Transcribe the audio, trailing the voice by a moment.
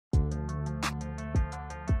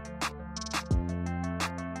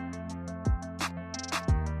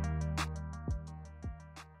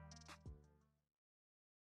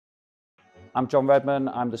I'm John Redman,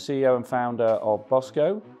 I'm the CEO and founder of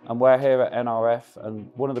BOSCO, and we're here at NRF,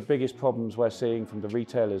 and one of the biggest problems we're seeing from the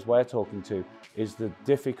retailers we're talking to is the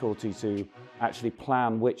difficulty to actually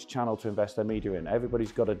plan which channel to invest their media in.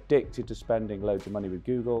 Everybody's got addicted to spending loads of money with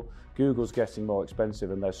Google. Google's getting more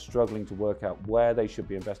expensive and they're struggling to work out where they should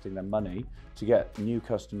be investing their money to get new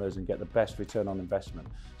customers and get the best return on investment.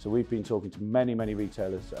 So we've been talking to many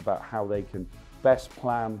retailers about how they can best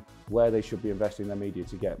plan where they should be investing their media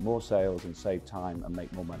to get more sales and save time and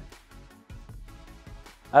make more money.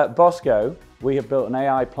 At BOSCO, we have built an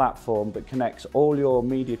AI platform that connects all your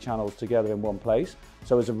media channels together in one place.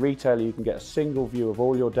 So as a retailer, you can get a single view of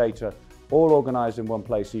all your data, all organized in one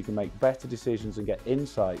place, so you can make better decisions and get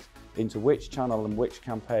insights into which channel and which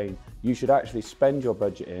campaign you should actually spend your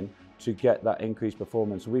budget in to get that increased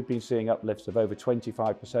performance. We've been seeing uplifts of over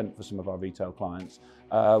 25% for some of our retail clients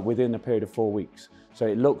within a period of 4 weeks. So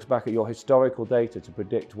it looks back at your historical data to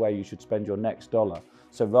predict where you should spend your next dollar.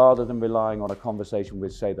 So rather than relying on a conversation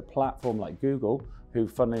with, say, the platform like Google, who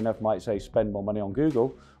funnily enough might say spend more money on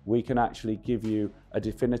Google, we can actually give you a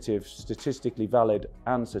definitive, statistically valid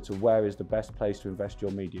answer to where is the best place to invest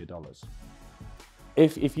your media dollars.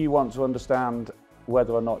 If you want to understand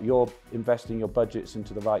whether or not you're investing your budgets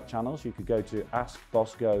into the right channels, you could go to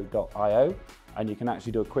askbosco.io and you can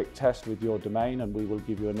actually do a quick test with your domain, and we will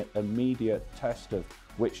give you an immediate test of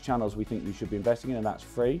which channels we think you should be investing in, and that's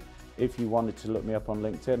free. If you wanted to look me up on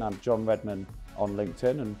LinkedIn, I'm John Redman on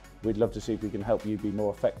LinkedIn, and we'd love to see if we can help you be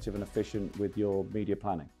more effective and efficient with your media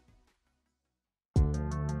planning.